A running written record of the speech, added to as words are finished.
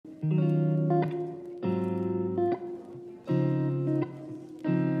I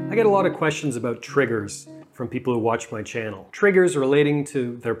get a lot of questions about triggers from people who watch my channel. Triggers relating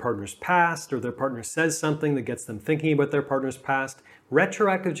to their partner's past, or their partner says something that gets them thinking about their partner's past.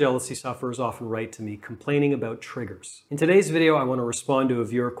 Retroactive jealousy sufferers often write to me complaining about triggers. In today's video, I want to respond to a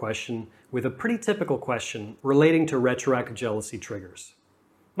viewer question with a pretty typical question relating to retroactive jealousy triggers.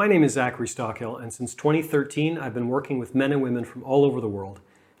 My name is Zachary Stockhill, and since 2013, I've been working with men and women from all over the world,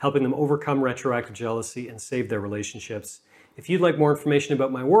 helping them overcome retroactive jealousy and save their relationships. If you'd like more information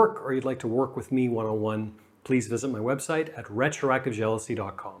about my work, or you'd like to work with me one-on-one, please visit my website at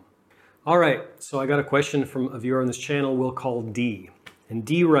retroactivejealousy.com. All right, so I got a question from a viewer on this channel we'll call D. And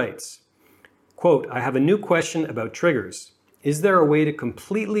D writes, quote, "I have a new question about triggers. Is there a way to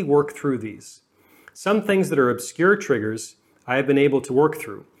completely work through these? Some things that are obscure triggers I have been able to work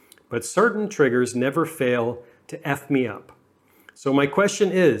through, but certain triggers never fail to F me up. So my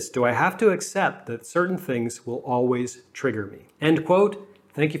question is, do I have to accept that certain things will always trigger me?" End quote.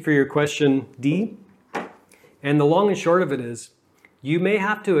 Thank you for your question, D. And the long and short of it is, you may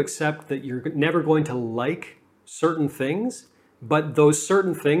have to accept that you're never going to like certain things, but those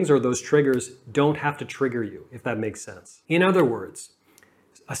certain things or those triggers don't have to trigger you, if that makes sense. In other words,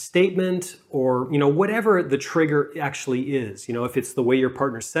 a statement or, whatever the trigger actually is, if it's the way your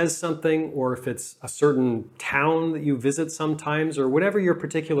partner says something, or if it's a certain town that you visit sometimes, or whatever your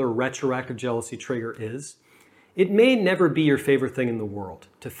particular retroactive jealousy trigger is, it may never be your favorite thing in the world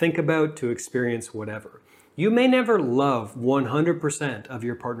to think about, to experience, whatever. You may never love 100% of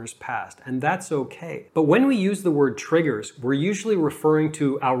your partner's past, and that's okay. But when we use the word triggers, we're usually referring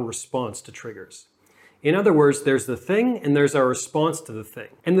to our response to triggers. In other words, there's the thing and there's our response to the thing.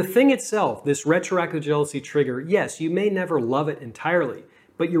 And the thing itself, this retroactive jealousy trigger, yes, you may never love it entirely,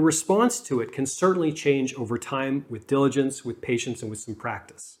 but your response to it can certainly change over time with diligence, with patience, and with some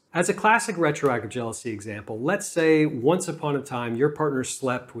practice. As a classic retroactive jealousy example, let's say once upon a time your partner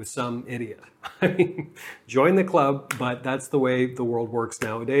slept with some idiot. I mean, join the club, but that's the way the world works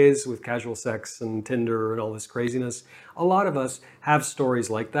nowadays with casual sex and Tinder and all this craziness. A lot of us have stories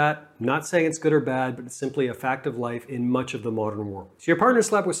like that. I'm not saying it's good or bad, but it's simply a fact of life in much of the modern world. So your partner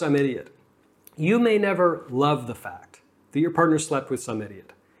slept with some idiot. You may never love the fact that your partner slept with some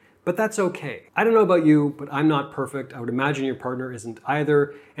idiot, but that's okay. I don't know about you, but I'm not perfect. I would imagine your partner isn't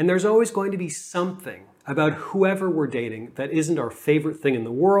either. And there's always going to be something about whoever we're dating that isn't our favorite thing in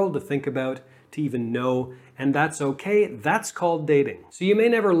the world to think about, to even know, and that's okay. That's called dating. So you may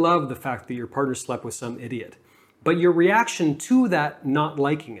never love the fact that your partner slept with some idiot, but your reaction to that not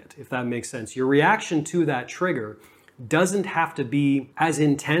liking it, if that makes sense, your reaction to that trigger doesn't have to be as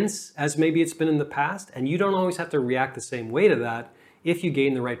intense as maybe it's been in the past, and you don't always have to react the same way to that if you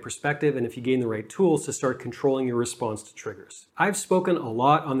gain the right perspective and if you gain the right tools to start controlling your response to triggers. I've spoken a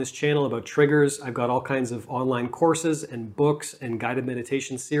lot on this channel about triggers. I've got all kinds of online courses and books and guided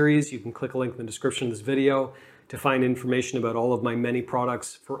meditation series. You can click a link in the description of this video to find information about all of my many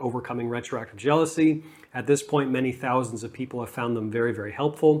products for overcoming retroactive jealousy. At this point, many thousands of people have found them very, very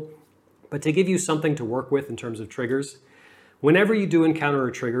helpful. But to give you something to work with in terms of triggers, whenever you do encounter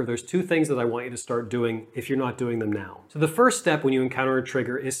a trigger, there's two things that I want you to start doing if you're not doing them now. So the first step when you encounter a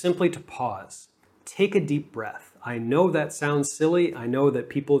trigger is simply to pause. Take a deep breath. I know that sounds silly. I know that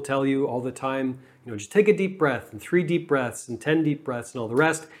people tell you all the time, just take a deep breath and 3 deep breaths and 10 deep breaths and all the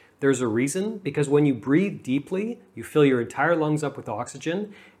rest. There's a reason, because when you breathe deeply, you fill your entire lungs up with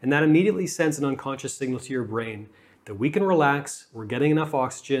oxygen, and that immediately sends an unconscious signal to your brain that we can relax, we're getting enough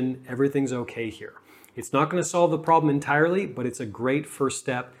oxygen, everything's okay here. It's not going to solve the problem entirely, but it's a great first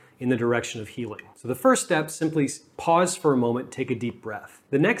step in the direction of healing. So the first step, simply pause for a moment, take a deep breath.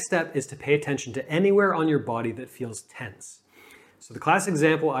 The next step is to pay attention to anywhere on your body that feels tense. So the classic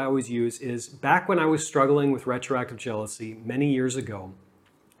example I always use is back when I was struggling with retroactive jealousy many years ago,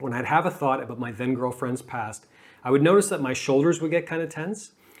 when I'd have a thought about my then girlfriend's past, I would notice that my shoulders would get kind of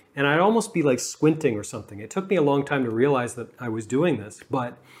tense, and I'd almost be like squinting or something. It took me a long time to realize that I was doing this,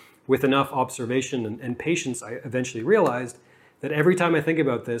 but with enough observation and patience, I eventually realized that every time I think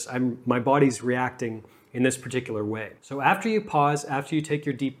about this, my body's reacting in this particular way. So after you pause, after you take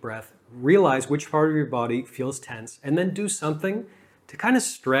your deep breath, realize which part of your body feels tense, and then do something to kind of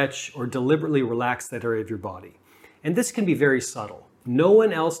stretch or deliberately relax that area of your body. And this can be very subtle. No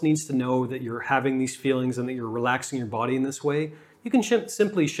one else needs to know that you're having these feelings and that you're relaxing your body in this way. You can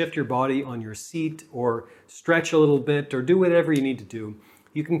simply shift your body on your seat or stretch a little bit or do whatever you need to do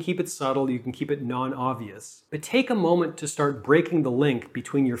You can keep it subtle, you can keep it non-obvious, but take a moment to start breaking the link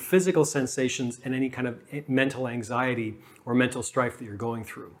between your physical sensations and any kind of mental anxiety or mental strife that you're going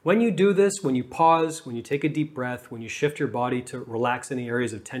through. When you do this, when you pause, when you take a deep breath, when you shift your body to relax any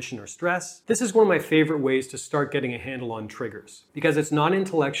areas of tension or stress, this is one of my favorite ways to start getting a handle on triggers. Because it's not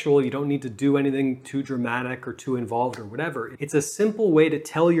intellectual, you don't need to do anything too dramatic or too involved or whatever. It's a simple way to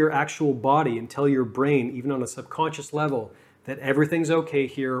tell your actual body and tell your brain, even on a subconscious level, that everything's okay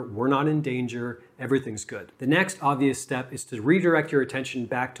here, we're not in danger, everything's good. The next obvious step is to redirect your attention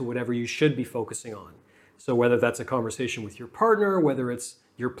back to whatever you should be focusing on. So whether that's a conversation with your partner, whether it's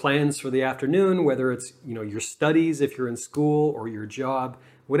your plans for the afternoon, whether it's your studies if you're in school or your job,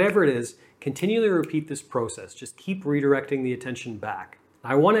 whatever it is, continually repeat this process. Just keep redirecting the attention back.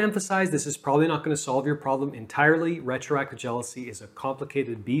 I want to emphasize this is probably not going to solve your problem entirely. Retroactive jealousy is a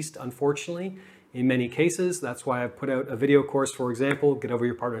complicated beast, unfortunately. In many cases, that's why I've put out a video course, for example, Get Over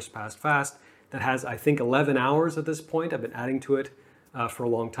Your Partner's Past Fast, that has, I think, 11 hours at this point. I've been adding to it for a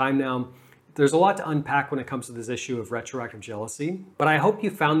long time now. There's a lot to unpack when it comes to this issue of retroactive jealousy, but I hope you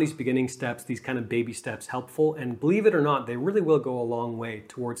found these beginning steps, these kind of baby steps, helpful, and believe it or not, they really will go a long way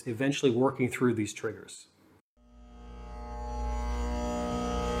towards eventually working through these triggers.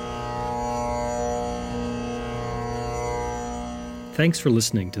 Thanks for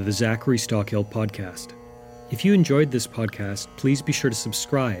listening to the Zachary Stockhill podcast. If you enjoyed this podcast, please be sure to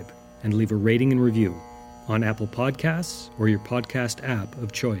subscribe and leave a rating and review on Apple Podcasts or your podcast app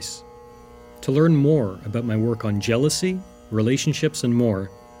of choice. To learn more about my work on jealousy, relationships, and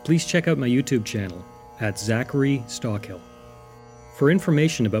more, please check out my YouTube channel at Zachary Stockhill. For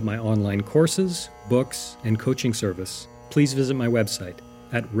information about my online courses, books, and coaching service, please visit my website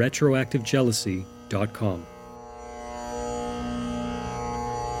at retroactivejealousy.com.